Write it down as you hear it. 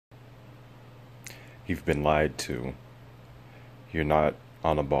You've been lied to. You're not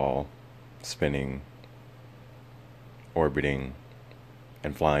on a ball, spinning, orbiting,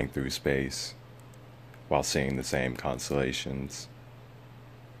 and flying through space while seeing the same constellations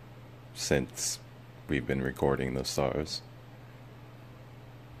since we've been recording the stars.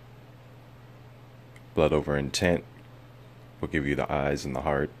 Blood over intent will give you the eyes and the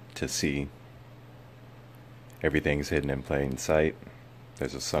heart to see. Everything's hidden in plain sight.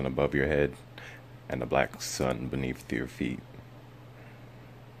 There's a sun above your head and a black sun beneath your feet.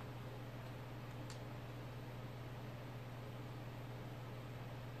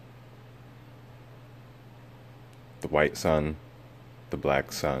 The white sun, the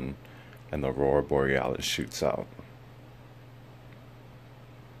black sun, and the aurora borealis shoots out.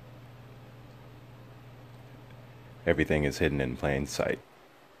 Everything is hidden in plain sight.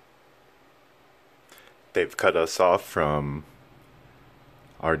 They've cut us off from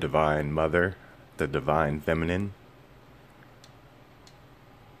our divine mother, the divine feminine,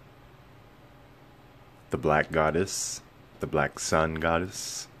 the black goddess, the black sun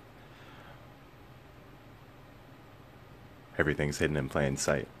goddess. Everything's hidden in plain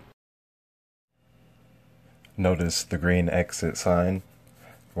sight. Notice the green exit sign.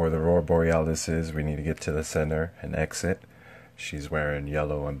 Where the aurora borealis is, we need to get to the center and exit. She's wearing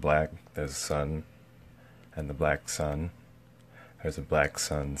yellow and black. There's the sun and the black sun. There's a black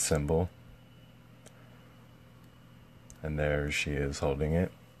sun symbol. And there she is holding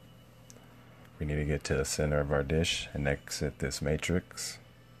it. We need to get to the center of our dish and exit this matrix.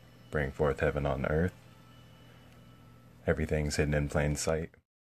 Bring forth heaven on earth. Everything's hidden in plain sight.